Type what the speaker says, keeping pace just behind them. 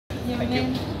Thank you.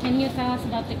 Can you tell us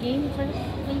about the game first,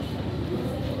 please?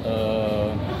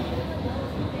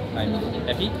 I'm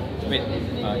happy. Wait,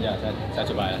 ya, saya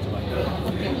coba ya, coba.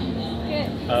 Okay.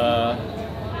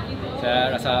 Saya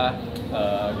rasa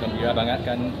gembira banget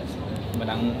kan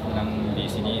menang di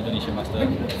sini Indonesia Master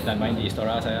dan main di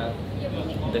Istora. Saya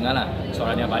dengar lah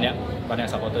suaranya banyak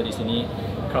supporter di sini,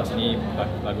 crowd sini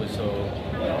bagus, so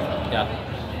yeah,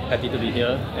 happy to be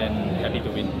here and happy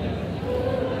to win.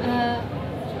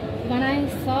 When I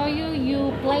saw you,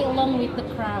 you play along with the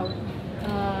crowd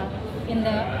in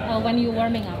the when you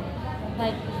warming up.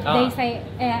 Like they say,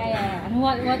 yeah. And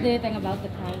what do you think about the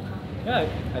crowd? Yeah,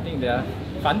 I think they are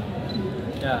fun.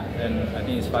 Yeah, and I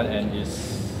think it's fun and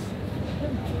it's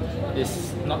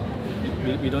not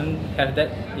we don't have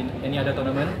that in any other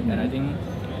tournament, and I think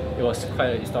it was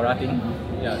quite a Istora thing.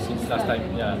 Yeah, since last time.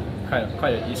 Yeah,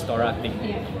 quite a Istora thing.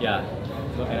 Yeah.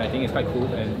 So, and I think it's quite cool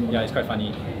and yeah, it's quite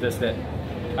funny. Just that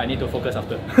I need to focus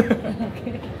after.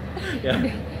 Okay. Yeah.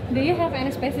 Do you have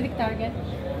any specific target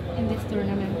in this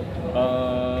tournament?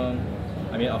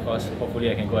 I mean, of course,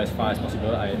 hopefully I can go as far as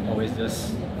possible. I always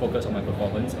just focus on my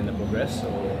performance and the progress.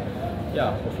 So,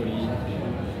 yeah, hopefully,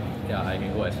 yeah, I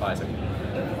can go as far as I can.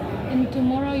 And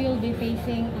tomorrow you'll be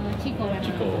facing Chico.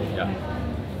 Chico, yeah.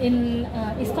 In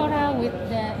Istora with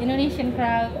the Indonesian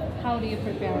crowd, how do you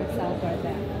prepare yourself for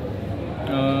that?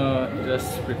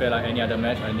 Just prepare like any other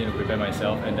match. I need to prepare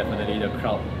myself, and definitely the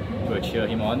crowd will cheer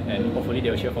him on, and hopefully they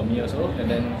will cheer for me also, and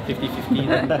then 50-50,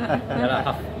 then yeah,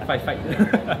 half fight.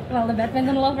 Well, the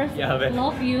badminton lovers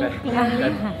love you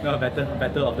clearly. No,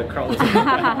 battle of the crowd also.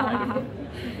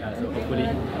 Yeah, so hopefully.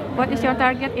 What is your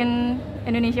target in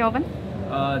Indonesia Open?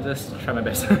 Just try my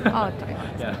best. Oh, try.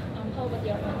 Yeah. How about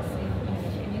your fans in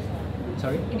Indonesia?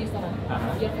 Sorry? In Istora.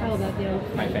 How about your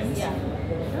fans? My fans? Yeah.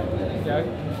 Yeah,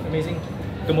 amazing.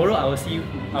 Tomorrow I will see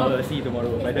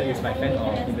tomorrow whether it's my fan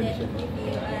or Indonesian.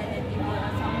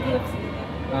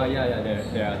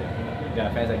 Yeah, there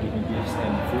are fans that give me gifts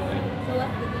and food. So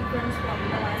what's the difference from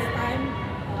the last time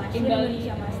in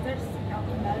Indonesia Masters out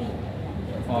in Bali?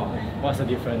 Oh, what's the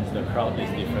difference? The crowd is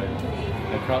different.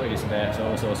 The crowd is there,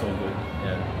 so good.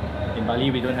 Yeah. In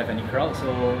Bali we don't have any crowd,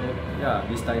 so yeah,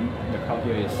 this time the crowd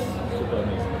here is super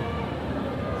amazing.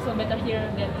 So better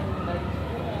here than in Bali.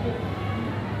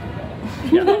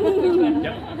 Yeah.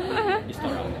 Yep. It's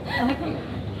not.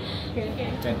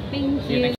 Okay. Thank you.